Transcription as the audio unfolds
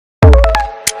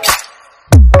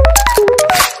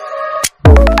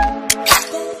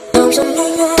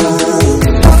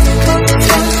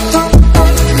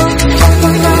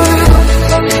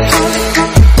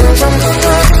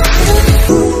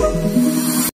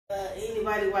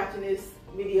anybody watching this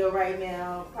video right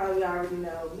now probably already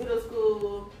know. Middle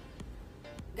school,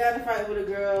 got in a fight with a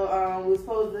girl. We was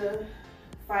supposed to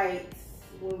fight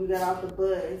when we got off the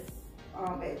bus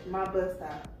at my bus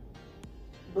stop.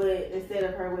 But instead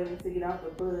of her waiting to get off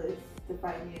the bus to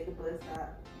fight me at the bus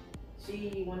stop,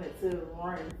 she wanted to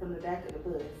run from the back of the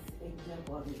bus and jump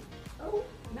on me. Oh,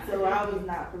 so I was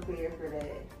not prepared for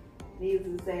that.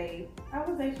 Needless to say, I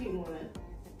would say she won.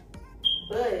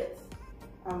 But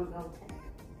I was gonna tag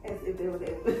as if there was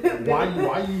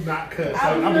Why you not cuss?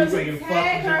 I'm been saying fuck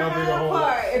tag her the whole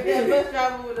part if that bus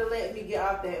driver would have let me get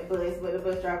off that bus, but the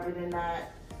bus driver did not.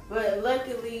 But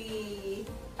luckily,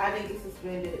 I didn't get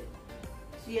suspended.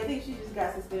 I think she just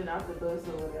got suspended off the bus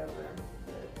or whatever.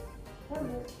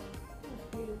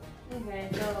 But okay,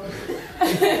 so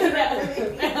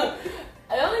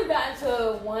I only got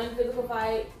into one physical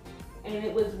fight, and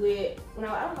it was with I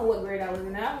don't know what grade I was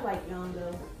in. I was like young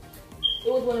though.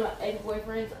 It was one of my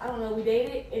ex-boyfriends. I don't know. We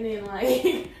dated, and then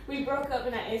like we broke up,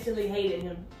 and I instantly hated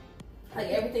him. Like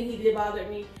everything he did bothered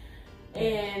me.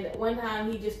 And one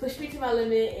time he just pushed me to my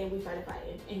limit, and we started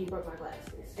fighting, and he broke my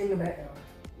glasses. In the backyard.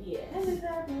 Yes.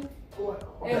 What?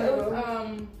 And it was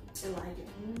Elijah.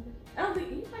 I don't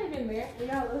think you might have been there. were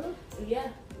y'all little?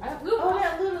 Yeah. That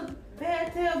little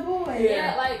bad tail boy.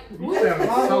 Yeah, like You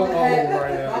sound so old right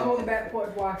I'm now. on the back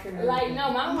porch watching. like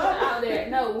no, mom was out there.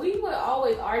 No, we would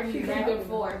always argue back and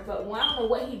forth. But I don't know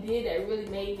what he did that really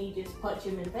made me just punch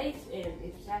him in the face, and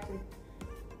it just happened.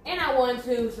 And I won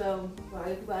too, so while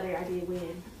you out there, I did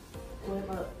win. Pull him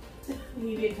up.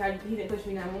 He didn't push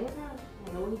me down one more time. I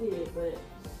don't know what he did, but.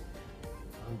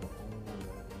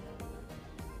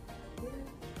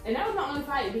 And that was my only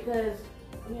fight because,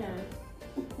 yeah.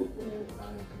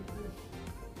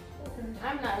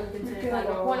 I'm not really content. Like,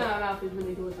 the corner of my mouth is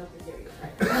really doing something serious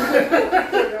right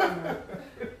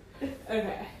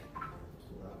Okay.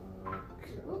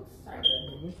 Oops, sorry.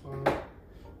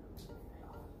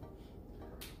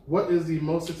 What is the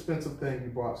most expensive thing you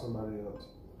bought somebody else?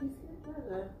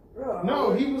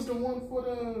 No, he was the one for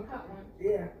the Hot one.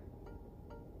 Yeah.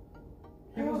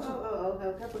 I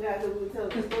forgot who we were telling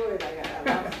the story. Like I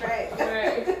lost track.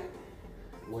 Right.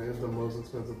 What is the most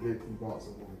expensive gift you bought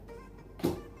someone? The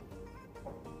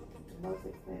most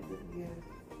expensive gift.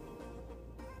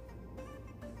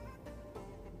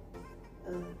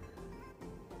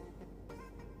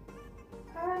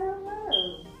 I don't know.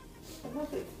 The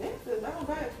most expensive? I don't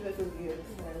buy expensive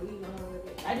gifts. Yeah, we know how it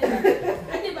is. I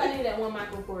did buy you that one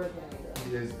Michael Kors bag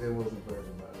though. Yes, it wasn't for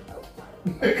everybody.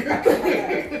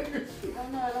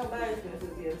 I don't buy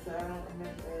expensive gifts, so I don't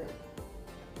remember that.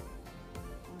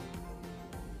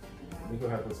 We're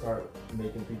gonna have to start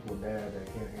making people mad that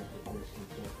can't answer questions.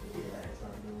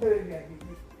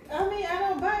 I mean, I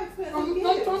don't buy expensive I'm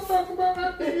gifts. not talking about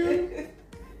after you.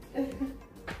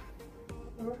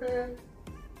 Okay.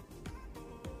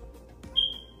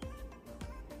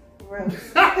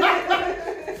 Roast.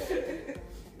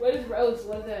 What is roast?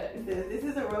 What is that? This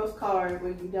is a roast card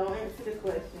where you don't answer the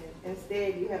question.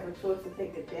 Instead, you have a choice to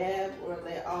take a dab or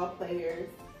let all players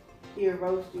hear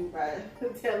roast you by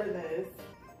telling us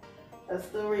a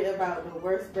story about the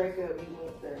worst breakup you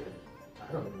went through. I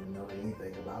don't even know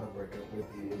anything about a breakup with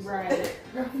you. So. Right.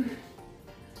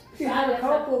 She had a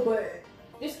couple, but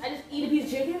I just eat a piece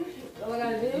of chicken. That's all I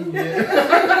gotta do. Yeah.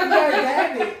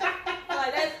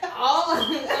 Like that's all. I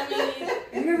mean,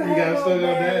 you gotta still go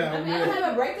down. I don't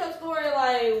have a breakup story.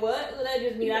 Like what? So that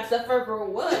just mean I suffer for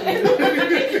what?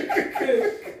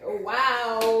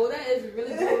 Wow, that is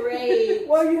really great.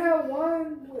 Well, you have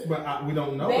one. But we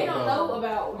don't know. They don't know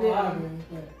about them.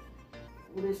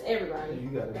 Well, it's everybody. You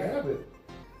gotta have it.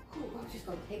 Ooh, I'm just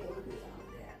gonna take a look at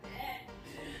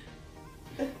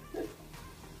this.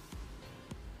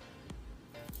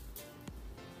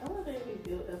 I wonder if we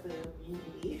built up a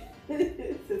immunity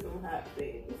to some hot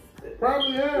things.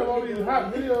 Probably have all these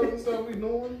hot videos and stuff we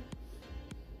doing.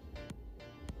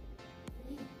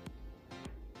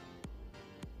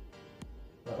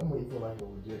 I'm waiting for like a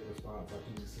legit response like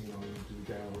you just seen on YouTube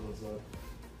channels and stuff.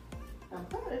 I'm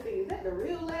trying to think, is that the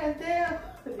real last dab?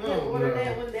 Did you Oh, order no.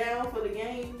 that one down for the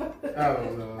game? I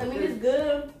don't know. I mean, it's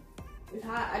good. It's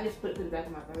hot. I just put it to the back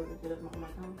of my throat instead of my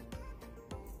tongue.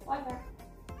 Like that.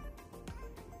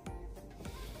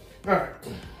 Alright.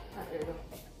 There you go.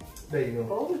 There you go.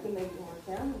 Or we can make it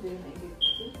one time and then make it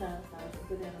 2 times. So I can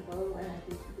put it in a bowl and I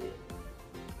do it.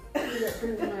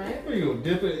 Alright. What, you gonna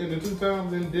dip it in the 2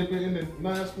 times and dip it in the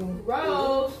last one?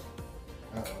 Rose.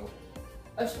 Uh-oh.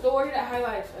 A story that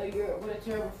highlights what a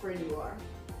terrible friend you are.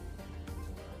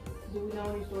 Do we know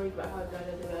any stories about how God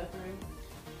is a bad friend?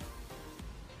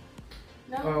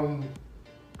 No?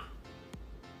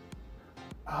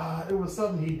 It was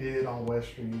something he did on West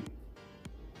Street.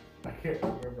 I can't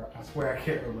remember. I swear I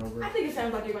can't remember. I think it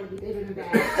sounds like you're going to be bigger than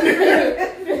that.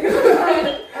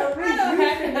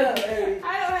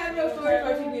 I don't have no stories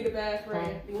about you being a bad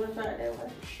friend. You want to try it that way?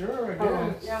 Sure, I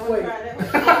guess. Y'all want to try it that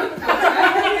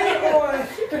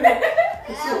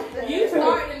way? You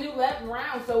started a new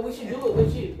round, so we should do it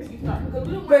with you. You start because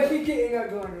we don't. But she getting up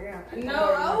going around.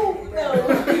 No. You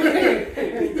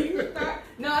start.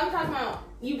 No, I'm talking about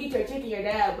you beat your chick and your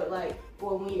dad, but like,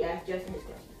 well, when you ask Justin his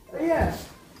question. Yeah.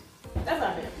 That's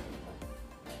not fair.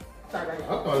 Sorry about I that.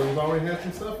 thought it was already had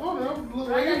some stuff on it. I was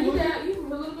looking I got you at down. You a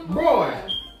little bit more. Boy. A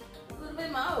little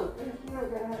bit more.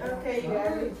 Okay, you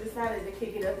guys, we decided to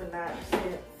kick it up a notch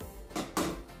since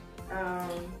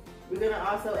we're gonna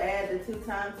also add the 2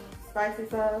 times spicy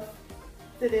sauce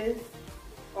to this.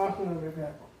 Awesome with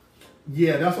that.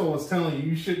 Yeah, that's what I was telling you.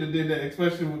 You shouldn't have did that,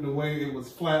 especially with the way it was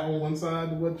flat on one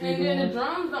side of what you're And then the doing.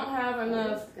 drums don't have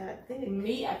enough Got thick.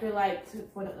 meat. I feel like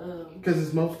for the Because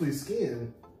it's mostly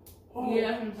skin. Yeah,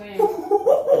 that's what I'm saying.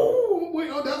 Wait,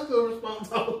 that's the response.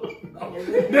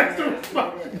 That's the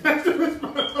response. That's the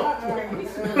response.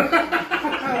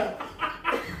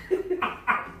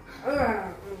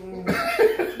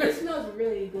 This smells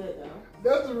really good though.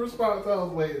 That's the response I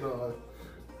was waiting on.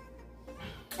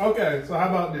 Okay, so how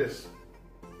about this?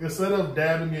 Instead of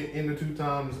dabbing it in the 2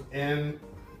 times and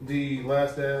the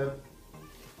last dab,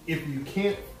 if you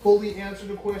can't fully answer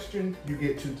the question, you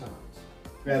get 2 times.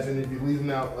 As in, if you're leaving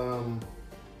out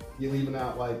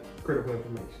like critical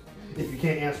information. If you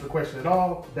can't answer the question at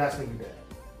all, that's when you dab.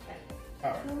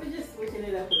 All right. We're just switching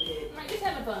it up a bit. Like, just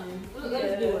having fun.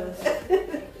 Let's do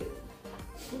it.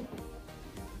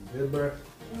 Good breath.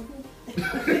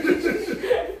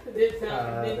 This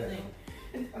sounds convincing.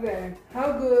 Okay,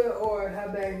 how good or how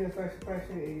bad your first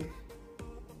impression is?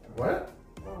 What?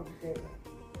 Oh, shit.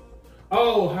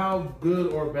 Oh, how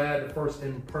good or bad the first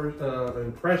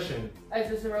impression? Is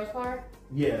this the roast part?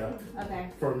 Yeah, Okay.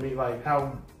 for me,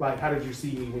 how did you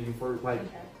see me when you first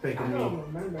think I of me? don't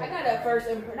remember. I got a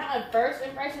not a first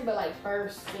impression, but like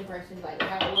first impressions, like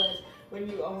how it was when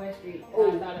you were on West Street.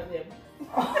 And I thought of him.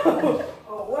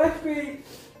 Oh, West Street,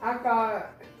 I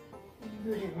thought.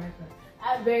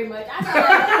 I very much. I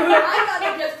thought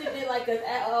that Justin didn't like us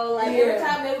at all. Like every Yeah.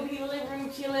 time they would be in the living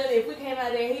room chilling, if we came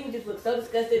out there, he would just look so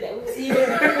disgusted that we were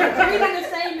even breathing the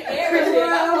same air as him.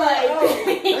 I'm like,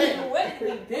 what did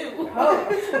we do?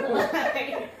 Like,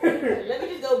 let me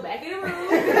just go back in the room.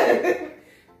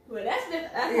 But that's how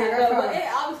I felt. But it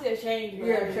obviously has changed. But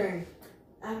Yeah, change.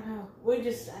 I don't know. I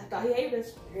thought he hated us.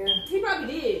 Yeah. He probably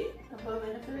did.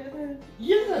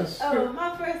 Yes. Oh,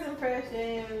 my first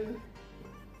impression.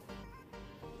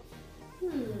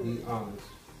 Be honest.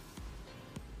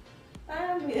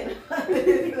 I'm being honest.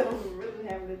 I'm really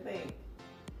having to think.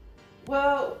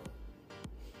 Well,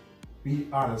 Be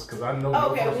honest, because I know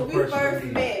okay, your when we first first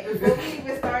impression met, before we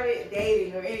even started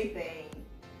dating or anything,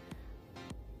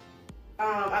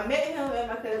 I met him at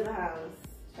my cousin's house.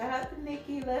 Shout out to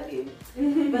Nikki, love you.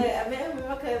 But I met him at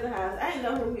my cousin's house. I didn't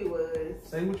know who he was.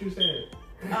 Say what you said.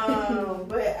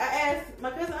 But I asked my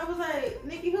cousin, I was like,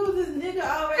 Nikki, who's this nigga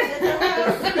already at your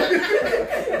house?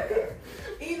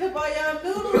 Eating up all y'all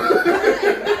noodles?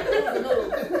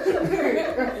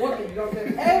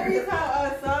 Every time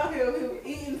I saw him, he was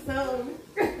eating something.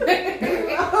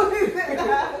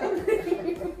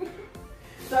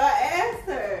 So I asked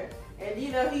her, and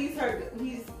you know, he's her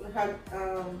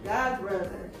god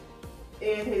brother.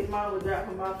 And his mom would drop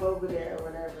him off over there or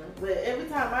whatever. But every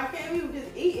time I came, we were just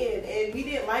eating, and we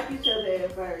didn't like each other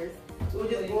at first. We were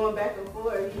just going back and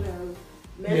forth, you know.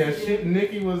 Yeah,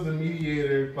 Nikki was the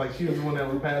mediator. Like, she was the one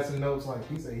that was passing notes. Like,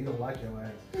 he said he don't like your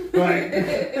ass. Like,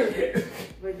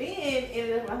 But then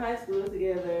ended up in high school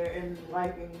together and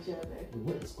liking each other. we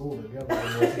went to school together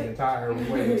almost the entire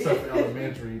way, except for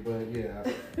elementary. But yeah.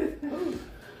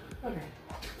 Okay.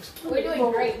 We're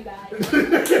doing great, guys.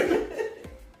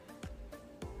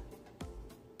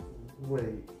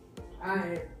 Wait.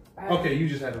 I Okay, you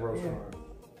just had to roast Yeah. hard.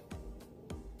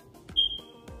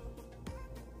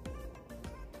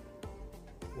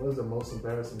 What is the most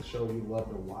embarrassing show you love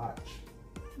to watch?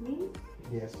 Me?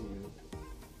 Yes, you.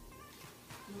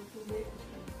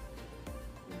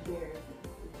 Embarrassing.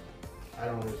 I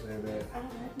don't understand that. I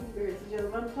don't have embarrassing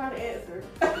jokes. I'm trying to answer.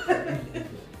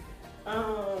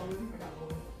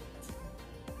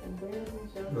 Embarrassing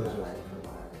shows I like to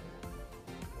watch.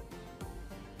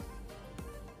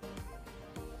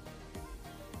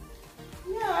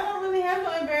 No, I don't really have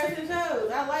no embarrassing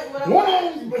shows. I like what I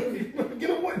watch. Get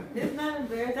away. It's not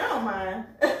embarrassing. I don't mind.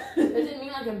 Does it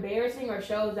mean like embarrassing or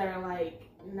shows that are like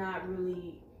not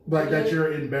really? Like that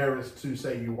you're embarrassed to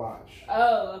say you watch.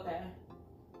 Oh, okay.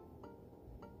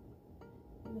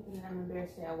 I'm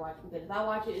embarrassed to say I watch because if I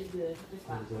watch it, it's good. It's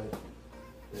fine.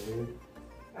 Exactly.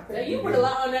 So you put a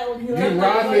lot on that one. You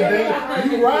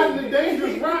riding the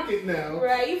dangerous rocket now.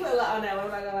 Right, you put a lot on that one.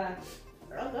 I'm not gonna lie.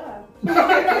 Oh God.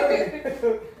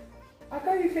 I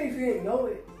thought you said you didn't know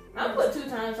it. I put 2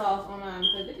 times sauce on mine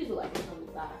because it just like it's on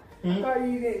the side. I thought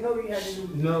you didn't know you had to do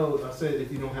it. No, I said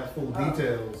if you don't have full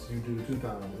details, you do 2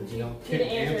 times. If you don't She can't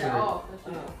didn't answer answer it it. all.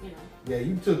 You know. Yeah,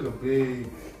 you took a big.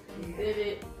 Did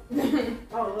it?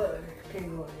 Oh, look.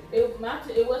 Can't go in. It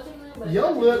wasn't good, but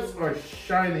Your lips are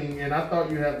shining, and I thought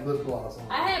you had lip gloss on.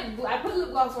 I put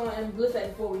lip gloss on and blistered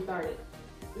before we started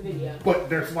the video. But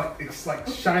there's like it's like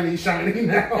shiny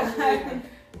now.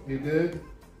 You good?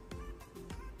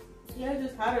 Yeah, it's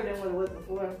just hotter than what it was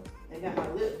before. They got my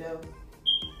lip though.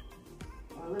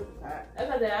 My lip is hot. That's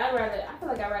like that. I feel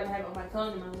like I'd rather have it on my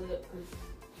tongue than my lip because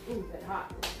ooh, that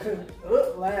hot. Cause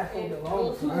laugh on the It long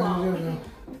was too time. long.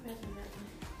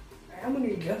 I'm gonna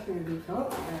need Justin to do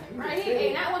something. Right, he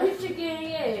ain't not want his chicken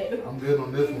yet. I'm good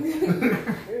on this one.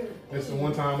 It's the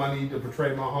one time I need to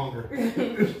portray my hunger.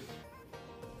 Where's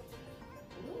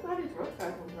all these roast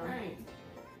from? Right.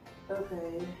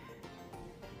 Okay.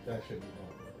 That should be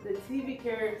The TV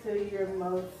character you're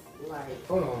most like.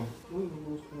 Hold on. You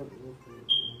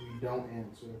don't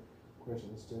answer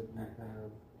questions. Instead, you have the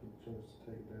choice to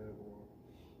take a dab or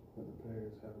let the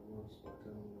players have a roast by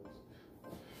telling us.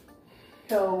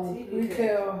 So we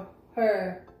tell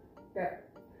her that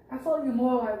I thought you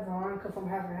more like Veronica from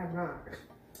Half and Half Nine.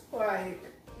 Like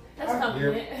That's a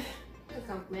compliment. That's a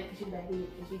compliment because she's back here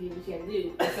and she did what she had to do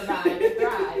to survive and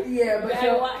thrive. yeah, but I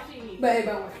watch you. but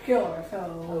everybody wants to kill her. So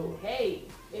Oh, hey,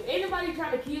 if anybody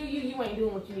trying to kill you, you ain't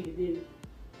doing what you need to do.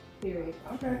 Period.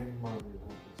 okay.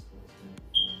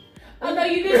 Oh no,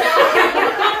 you did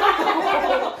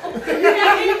that.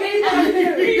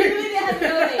 You really have to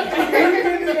know that.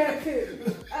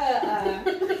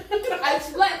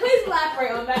 Please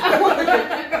elaborate on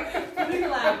that. Please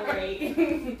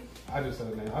elaborate. I just said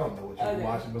it, man. I don't know what you're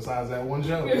watching besides that one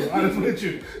show. Honest with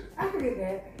you. I forget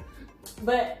that.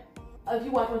 But if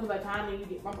you watch most of the time and you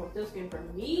get rumpled still skin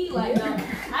from me, like no,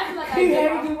 I feel like He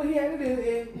had to do what he had to do,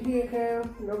 and he and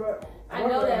Cam. I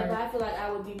know that, but I feel like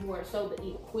I would be more so the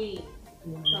evil queen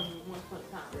from Once Upon a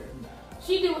Time.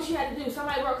 She did what she had to do.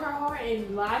 Somebody broke her heart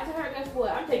and lied to her. Guess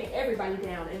what? I'm taking everybody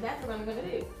down, and that's what I'm gonna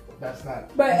do. That's not.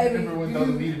 But everyone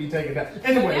doesn't need to be taken down.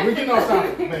 Anyway, we're getting off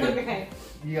topic, man. Okay.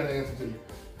 You got to answer to you.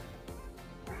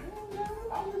 I don't know.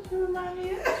 I'm just gonna remind me.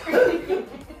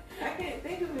 I can't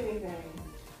think of anything.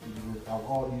 Of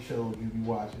all these shows you be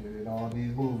watching and all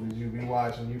these movies you be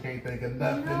watching, you can't think of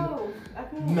nothing. No, I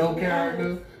can't. No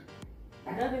character.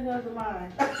 Nothing comes to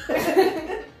mind.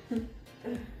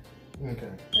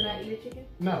 Okay. Did I eat a chicken?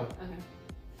 No. Okay. I'm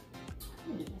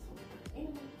gonna do this one. Ain't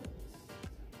nobody put this.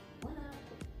 One up.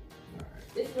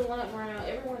 This is the one up round.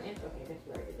 Everyone answer. Okay, that's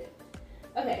where I did it.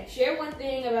 Okay, share one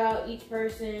thing about each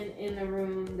person in the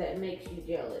room that makes you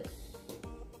jealous.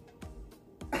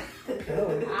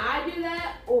 I do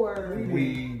that, or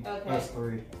We, Okay. us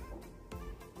 3.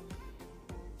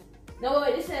 no?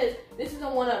 Wait. This says this is a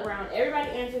one-up round. Everybody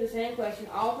answer the same question.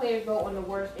 All players vote on the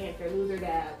worst answer. Loser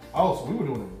dab. Oh, so we were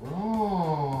doing it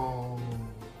wrong.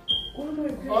 Oh,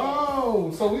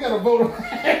 Oh, so we got to vote on the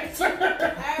answer.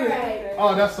 All right.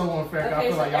 Oh, that's so unfair. I Okay,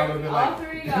 feel so like y'all would have been all like.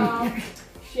 three of y'all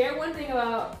share one thing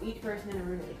about each person in the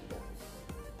room that makes you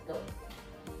jealous.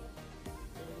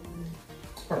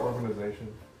 Go. Her organization.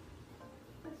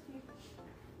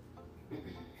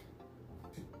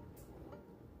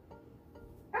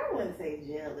 I wouldn't say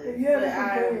jealous, Yeah, but that's what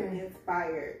I'm I'm saying.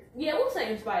 inspired. Yeah, we'll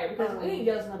say inspired because we ain't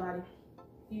jealous of nobody.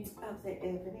 I'll say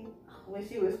Ebony. When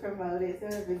she was promoted to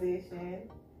her position,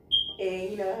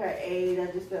 and you know her age, I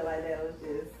just felt like that was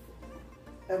just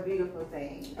a beautiful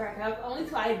thing. Right, only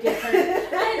till I just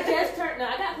turned. No,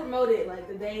 I got promoted like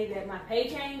the day that my pay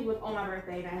change was on my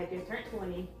birthday, and I had just turned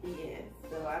 20. Yes,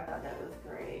 so I thought that was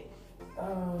great.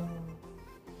 I'm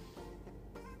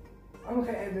gonna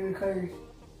say Ebony because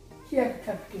she has a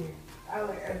tough skin. I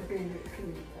like everything that she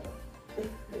needs. So,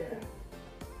 yeah.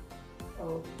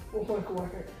 So, we'll point to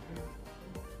work it.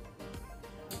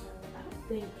 I don't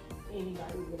think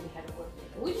anybody really had a work day.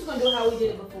 We're just gonna do how we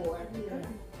did it before. Yeah.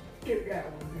 Skip that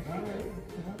one.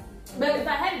 But if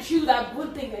I had to choose, I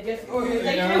would think that just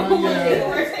organization Yeah, would be yeah. the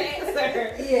worst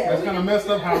answer. Yeah. That's kind of messed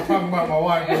up how I'm talking about my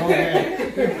wife. But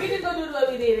okay. We just gonna do the way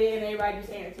we did it, and everybody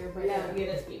just answer. But that would get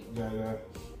us people. Yeah.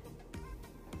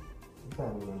 I'm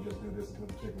probably gonna just do this until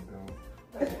the chicken comes.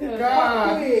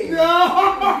 God.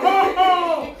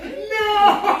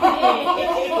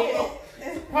 No!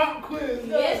 Pop quiz.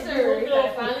 Yes, sir. You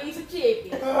gotta finally eat some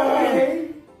chicken. Okay.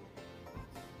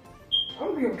 I'm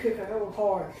gonna give because it was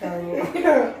hard. So,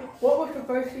 what was the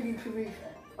first city to reach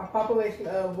a population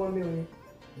of 1 million?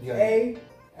 Yeah. A.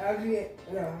 Algeria.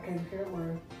 No, I can't say that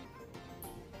word.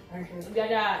 I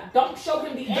can't. Don't show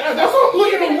him the answer. That's what I'm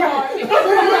looking at.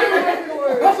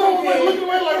 That's what I'm Okay. looking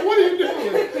at. Like, what are you doing?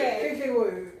 Okay. Can't say the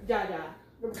word. Jaja.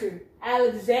 Number 2.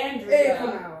 Alexandria. Come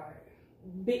out.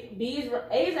 B is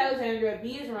A is Alexandria, B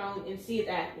is Rome, and C is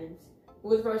Athens. Who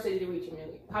was the first city to reach a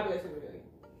million? Population of a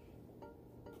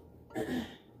million.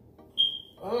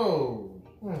 Oh.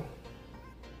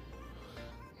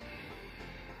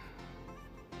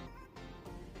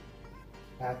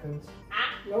 Athens.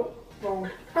 Nope. Wrong.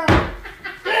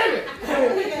 Damn it!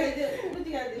 What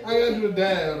you gotta do? I gotta do a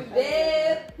dab.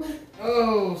 Deb.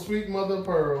 Oh, sweet mother of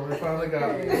pearl. They finally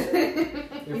got me. You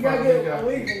They gotta finally get got at me.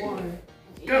 least one.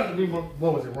 Gotta be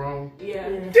what was it, wrong? Yeah.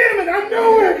 Damn it, I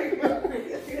knew it!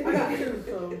 I got 2,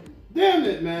 so. Damn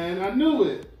it, man, I knew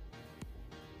it.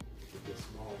 It's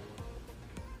small.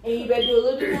 And you better do a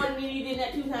little bit more than you did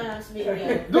that 2 times,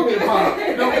 Smith. Don't get popped.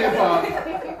 Don't get popped.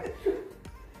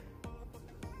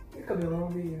 It could be a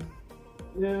long video.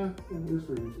 Yeah, it's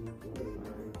for easy.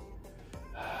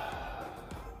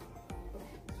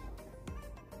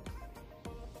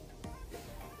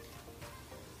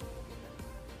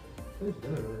 It's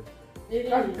better. It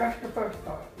That's, is. that's the first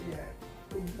thought. Yeah.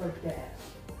 The first gas.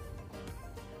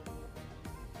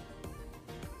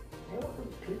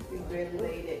 You better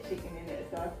lay that chicken in that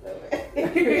sauce though.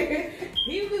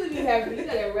 He really be happy. You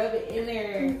gotta rub it in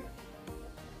there.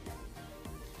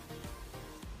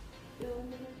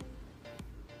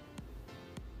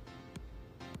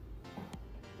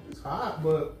 It's hot,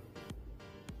 but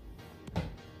I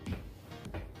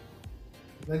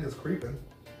think it's creeping.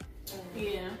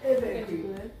 Yeah. It's That's actually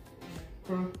good.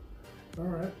 All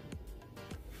right.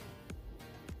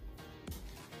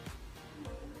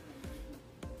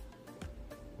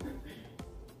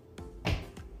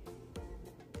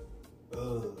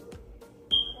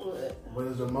 What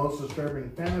is the most disturbing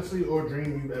fantasy or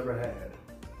dream you've ever had?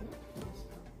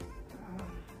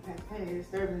 That's kind of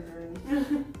disturbing dreams.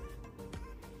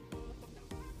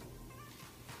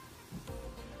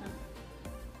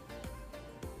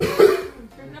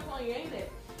 Creeping up on you, ain't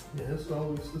it? Yeah, it's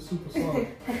always the super soft.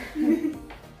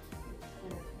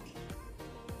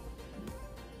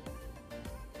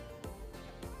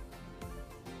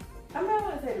 I'm not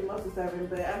gonna say the most disturbing,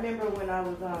 but I remember when I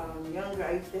was younger,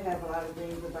 I used to have a lot of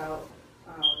dreams about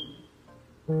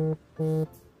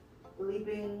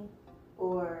leaping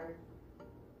or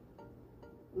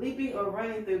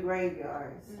running through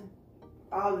graveyards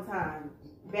all the time,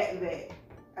 back to back.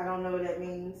 I don't know what that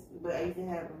means, but I used to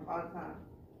have them all the time.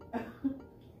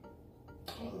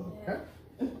 Okay.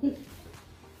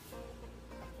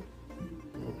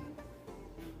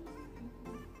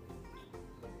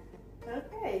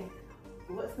 Okay.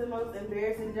 What's the most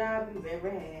embarrassing job you've ever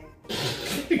had?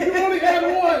 You only had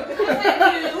one.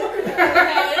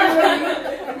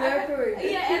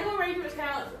 Yeah, animal arrangements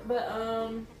count, but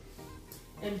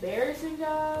embarrassing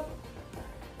job.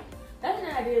 That's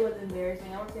an idea was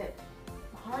embarrassing. I worked at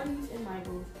Hardee's and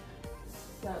Michael's,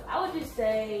 so I would just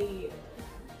say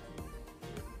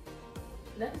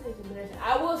nothing is embarrassing.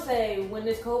 I will say when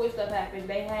this COVID stuff happened,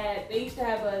 they used to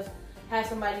have us have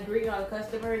somebody greeting all the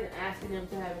customers and asking them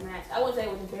to have a mask. I wouldn't say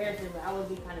it was embarrassing, but I would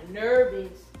be kind of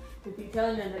nervous to be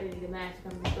telling them that they need a mask to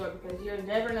come to the store because you'll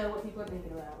never know what people are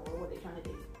thinking about or what they're trying to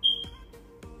do.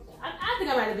 I think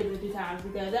I might have been it 2 times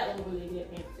because that was really a good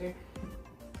answer.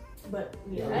 But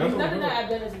yeah, Yeah, nothing that I've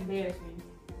done is embarrassing.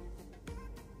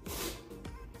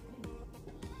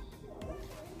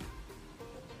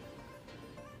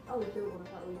 I would do it when I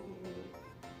thought we could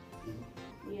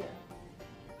really. Yeah.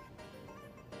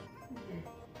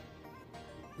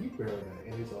 You barely got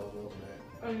any sauce over that.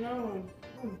 I know.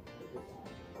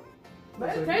 But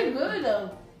it tastes good though.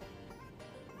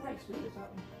 Like sweet or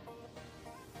something.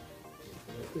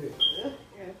 That's it.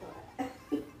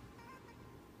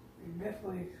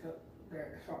 Definitely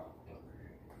very soft.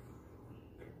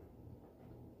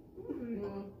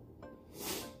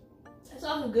 That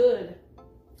sauce is good.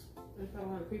 It's not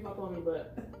going to creep up on me,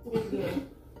 but it's good.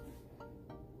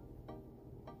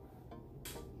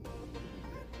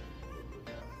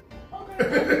 Okay.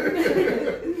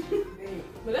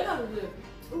 But that sounds good.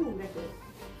 Ooh, that's good.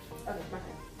 Okay, my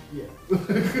turn. Yeah.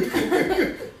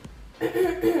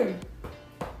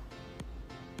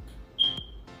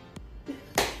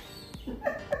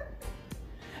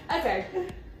 Okay.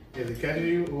 Is it catching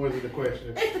you or is it a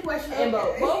question? It's the question in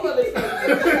both. Both of us.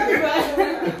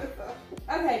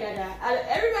 Okay, Gaga. Out of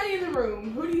everybody in the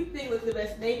room, who do you think looks the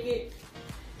best naked?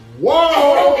 Whoa!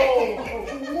 Oh,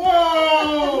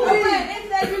 Whoa! wait, it's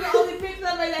that you're the only picture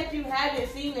of somebody that you haven't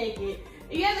seen naked.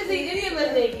 If you haven't seen any of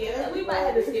us naked, we might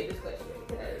have to skip this question.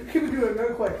 Keep it doing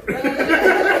another question. We might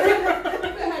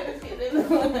have to skip this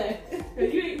one.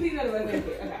 You ain't seen none of us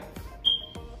naked. Okay.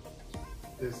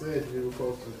 It said you were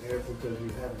supposed to answer because you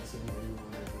haven't seen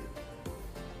anyone naked.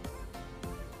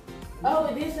 Oh,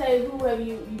 it did say who have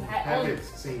you Haven't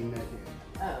seen naked.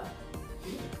 Oh.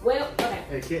 Well, okay.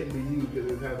 It can't be you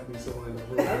because it has to be someone in the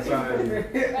room beside you.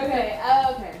 Okay,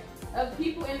 okay. Of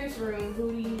people in this room,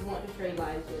 who do you want to trade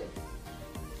lives with?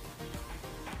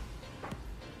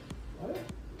 What?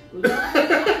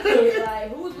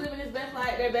 Like, who's living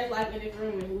their best life in this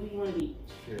room, and who do you want to be?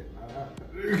 Shit,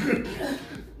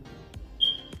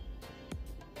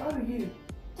 Probably you.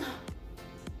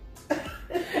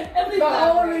 Every The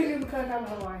time, only right? reason because I'm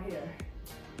on my hair.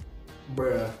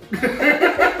 Bruh.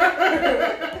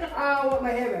 I don't want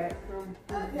my hair back.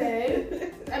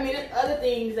 Okay. I mean, there's other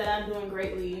things that I'm doing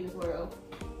greatly in this world.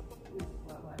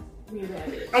 Me and that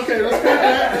bitch. Okay, let's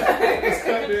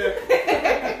cut that.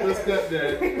 Let's cut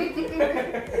that.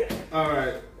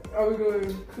 Alright. Are we going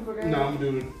super game? No, I'm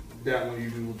doing that one you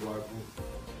do with black one.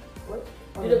 What?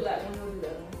 Do the black one, we'll do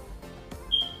that one.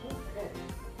 Okay.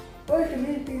 What is the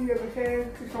meanest thing you ever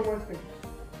said to someone's face?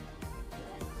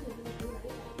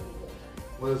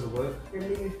 What is it, what? The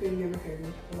meanest thing you ever said to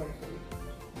someone's face.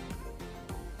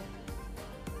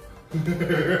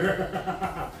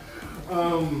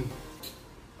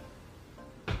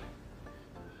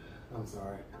 I'm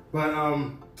sorry. But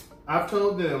I've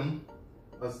told them,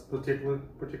 a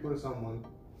particular someone,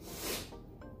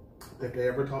 if they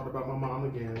ever talked about my mom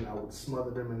again, I would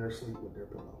smother them in their sleep with their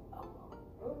pillow.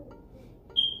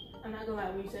 I'm not gonna lie,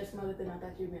 when you said smothered, then I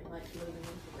thought you meant like living in the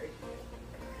break.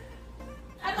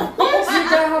 I don't know.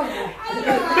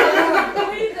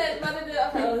 When you said smothered, I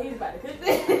was like, oh, he's about to cook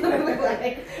this.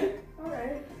 Like,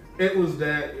 Alright. It was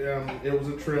that. It was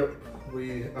a trip.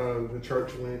 We the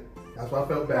church went. That's why I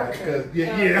felt bad because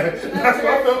that's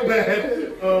why I felt bad.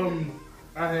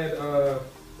 I had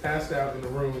passed out in the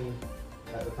room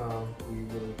at the time. We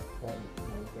really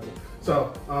hadn't better.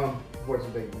 So voice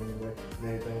was taking anyway and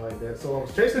anything like that. So I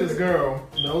was chasing this girl,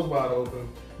 nose wide open,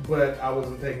 but I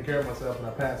wasn't taking care of myself and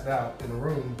I passed out in the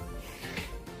room.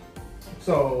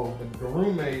 So the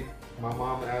roommate, my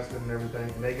mom asked him and everything,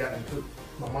 and they got into.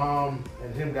 My mom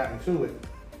and him got into it,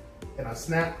 and I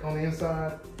snapped on the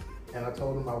inside, and I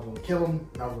told him I was gonna kill him,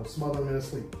 and I was gonna smother him in his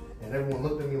sleep. And everyone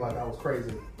looked at me like I was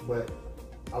crazy, but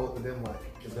I looked at them like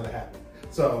it's gonna happen.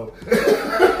 So,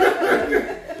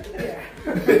 Yeah.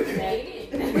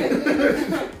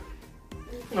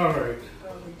 all right.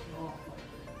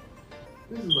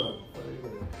 This is about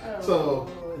So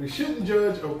we shouldn't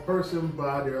judge a person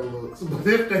by their looks, but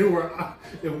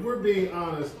if we're being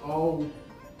honest,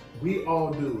 we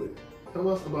all do it. Tell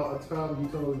us about a time you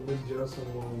totally misjudged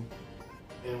someone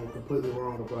and were completely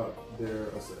wrong about your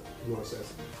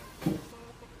assessment.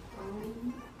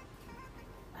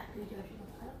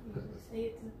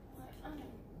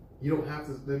 You don't have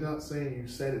to. They're not saying you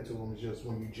said it to them. It's just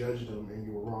when you judged them and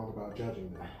you were wrong about judging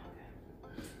them.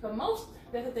 But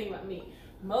that's the thing about me.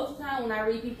 Most of the time when I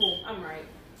read people, I'm right.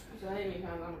 So that many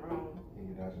times I'm wrong. And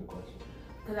you're dodging the question.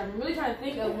 Because I'm really trying to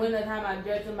think of when the time I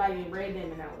judged somebody and read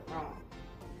them and I was wrong.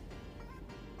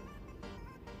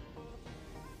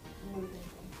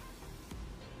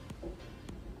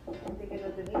 I'm thinking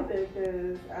of the neither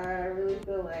because I really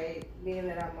feel like being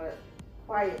that I'm a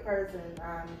quiet person,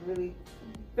 I'm really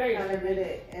Very kind of good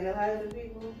at analyzing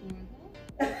people.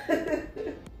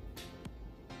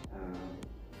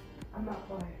 I'm not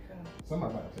quiet, so.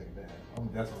 Somebody might take that.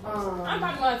 That's what I'm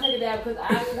probably gonna take it down because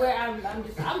I swear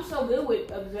I'm so good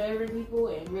with observing people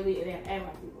and really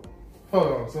analyzing people.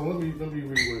 Hold on. So let me read what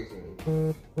it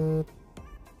says.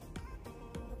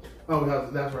 Oh,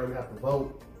 that's right. We have to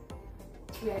vote.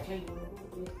 We gotta change it a little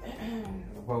bit.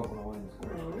 Vote on the one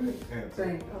that's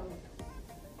Same. Because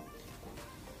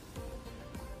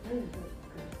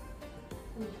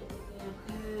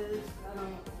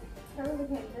I really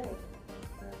can't say.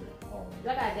 I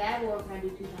got dab or can I do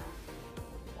 2 times?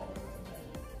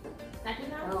 Not 2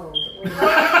 times? Oh.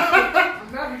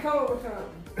 I'm not to come up with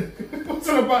something. What's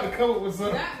it about to come up with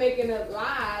something? Not making up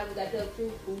lies. We got to tell the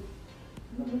truth.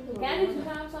 Can I do 2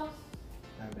 times sauce?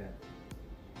 Not bad.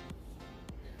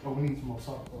 Oh, we need some more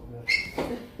sauce up there.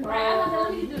 Right, I'm gonna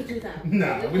tell you to do it 2 times.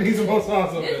 Nah, we need some more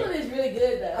sauce up This there. one is really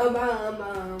good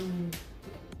though.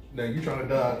 No, you trying to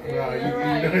die. Yeah, Nah, you're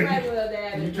right. You might as well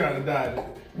dab you it. trying to die.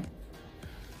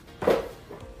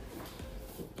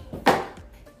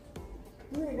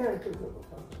 You ain't got to cook up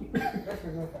something. That's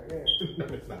enough like that. No,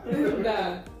 it's not. I'm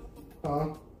done. Huh?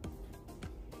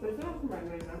 But it's not from my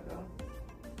good enough though.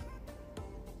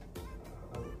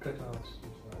 Catones.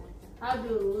 I'll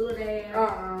do a little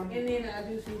dab, and then I'll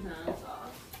do Suzanne sauce.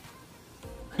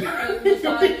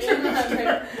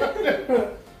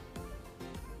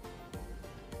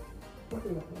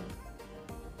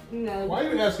 No. Why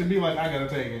are you asking me like I gotta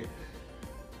take it?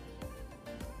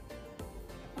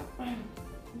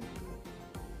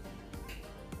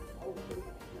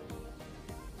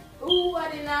 Ooh, I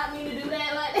did not mean to do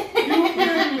that like that. You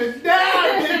didn't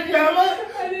die, big fella.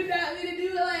 I did not mean to do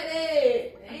it like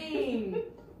that. Dang.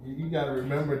 You gotta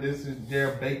remember this is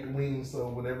their baked wings, so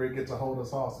whenever it gets a hold of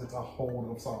sauce, it's a hold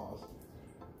of sauce.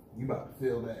 You about to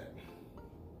feel that.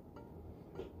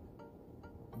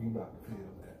 You about to feel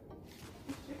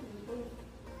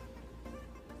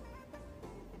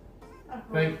that.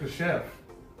 Thank the chef.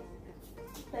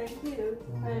 Thank you.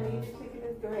 Honey, the chicken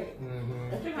is great.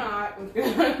 Mm-hmm. It's hot.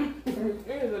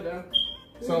 It is a dumb.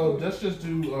 So let's just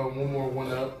do one more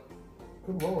one up.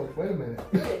 Good Lord, wait a minute.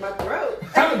 Hit my throat.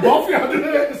 How did both of y'all do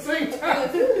that at the same time?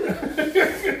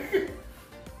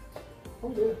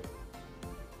 I'm good.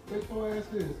 Take your ass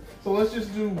this. So let's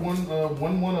just do one up.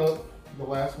 The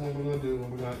last one we're gonna do, and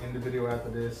we're gonna end the video after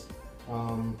this.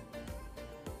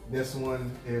 This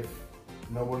one, if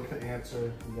no one can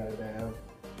answer, you gotta have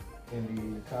in the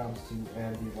times 2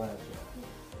 and the last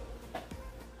one.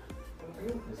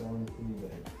 It's only for you,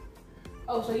 babe.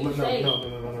 Oh, so you No. say? No.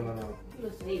 You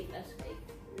were safe. That's fake.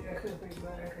 Yeah, I couldn't think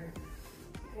about it.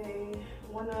 Okay,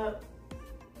 one up.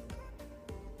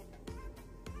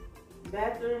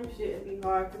 Bathroom shouldn't be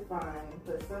hard to find,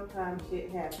 but sometimes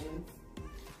shit happens.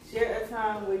 Share a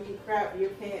time when you crap your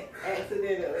pants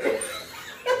accidentally.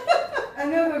 I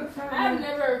never I've tried.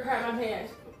 never crapped my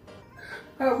pants.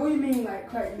 What do you mean, like,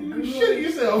 crack? You shit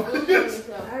yourself.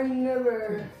 I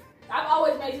never. I've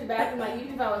always made it to the bathroom. Like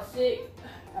even if I was sick,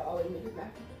 I've always made it to the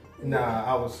bathroom. Nah,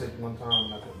 I was sick one time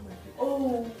and I couldn't make it.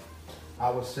 Oh. I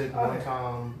was sick one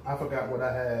time. I forgot what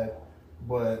I had,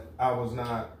 but I was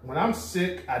not. When I'm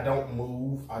sick, I don't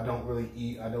move. I don't really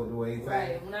eat. I don't do anything.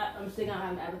 Right. When I'm sick, I don't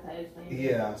have an appetite.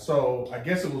 Yeah. So I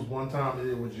guess it was one time that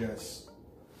it was just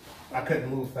I couldn't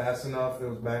move fast enough. It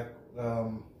was back.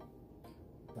 Not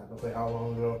gonna say how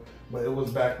long ago, but it was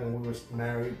back when we were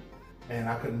married, and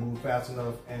I couldn't move fast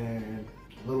enough, and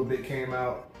a little bit came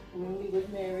out. When we was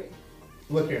married.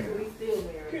 Look here We now. still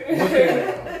married. Look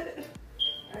here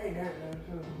I ain't got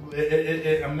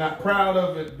now. I'm not proud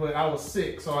of it, but I was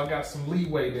sick, so I got some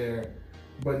leeway there.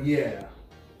 But yeah.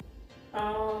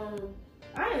 I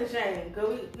ain't ashamed,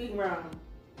 cause we wrong.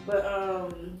 But I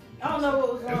don't know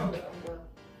what was wrong with him, though.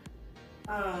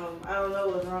 I don't know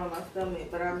what was wrong with my stomach,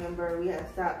 but I remember we had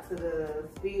stopped to the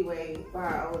Speedway by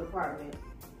our old apartment.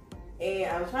 And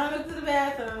I was trying to go to the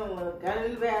bathroom. When I got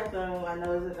in the bathroom, I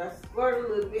noticed that I squirted a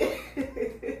little bit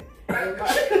in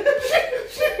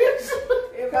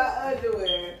my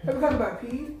underwear. Have you talked about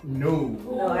pee? No.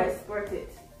 No, I squirted.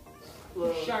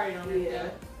 Well, Sharted on yeah.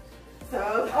 it. So,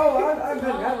 Oh, I've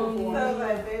done that so I before. was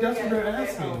like, baby, That's we what gotta they're go back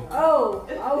asking. home. Oh,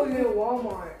 I was in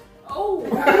Walmart. Oh.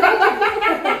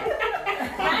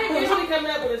 I ain't usually coming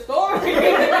up with a story.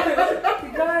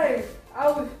 Because I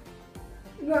was,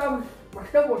 my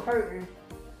stomach was hurting,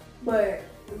 but it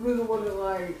really wasn't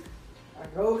like I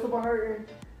know something hurting,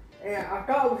 and I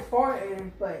thought it was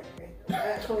farting, but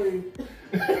actually,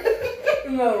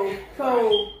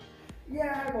 so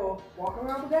yeah, I go walk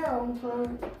around and down. So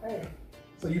hey,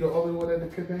 So you the only one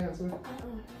that couldn't answer?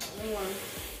 Wait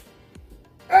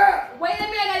a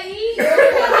minute, I gotta eat.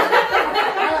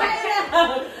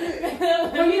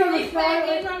 Let me think back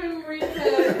in my memory because I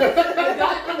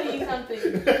got to eat something. I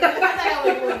thought I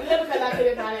was doing good because I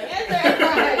couldn't find an answer.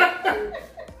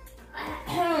 I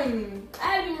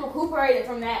haven't even recuperated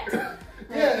from that.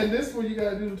 Yeah, and this one you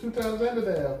gotta do 2 times and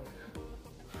a half.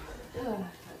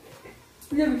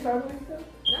 you ever started with stuff?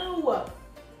 No.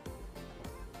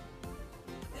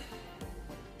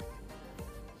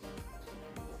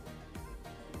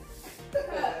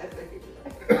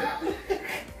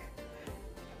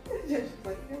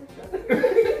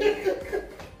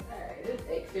 Alright, this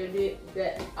extra did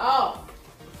that. Oh.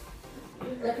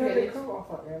 Okay,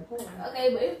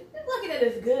 but it's lucky that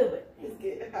it's good, but It's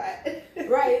getting hot.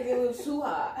 right, it was too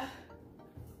hot.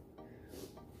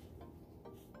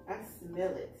 I smell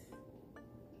it.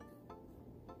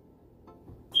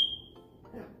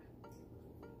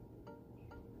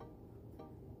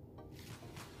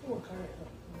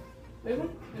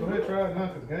 Go ahead, try it now,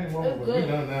 because the game over. It's But good.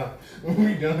 we done now.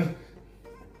 We done.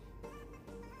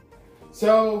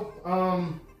 So,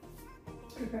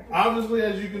 obviously,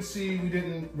 as you can see, we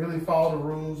didn't really follow the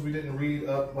rules. We didn't read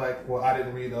up I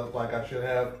didn't read up like I should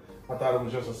have. I thought it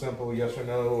was just a simple yes or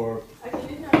no or I can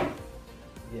do that.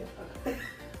 yeah.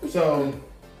 So,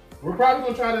 we're probably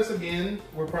gonna try this again.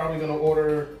 We're probably gonna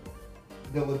order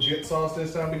the legit sauce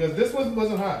this time because this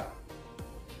wasn't hot.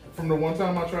 From the one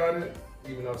time I tried it,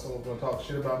 even though someone's gonna talk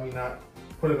shit about me not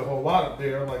putting a whole lot up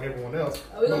there like everyone else.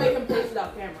 We're gonna make him taste it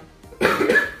off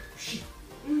camera.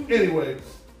 Anyway,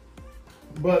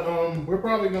 but we're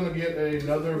probably gonna get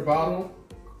another bottle.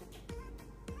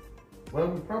 Well,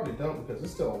 we probably don't because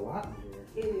it's still a lot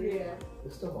in here. Yeah.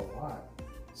 It's still a lot.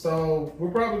 So we're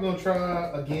probably gonna try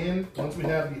again once we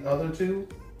have the other two,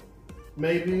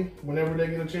 maybe whenever they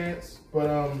get a chance.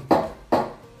 But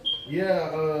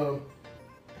yeah,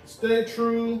 stay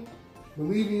true,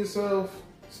 believe in yourself,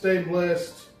 stay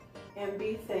blessed, And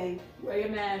be safe. Wear your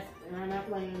mask, and I'm not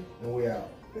playing. and we out.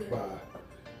 Bye.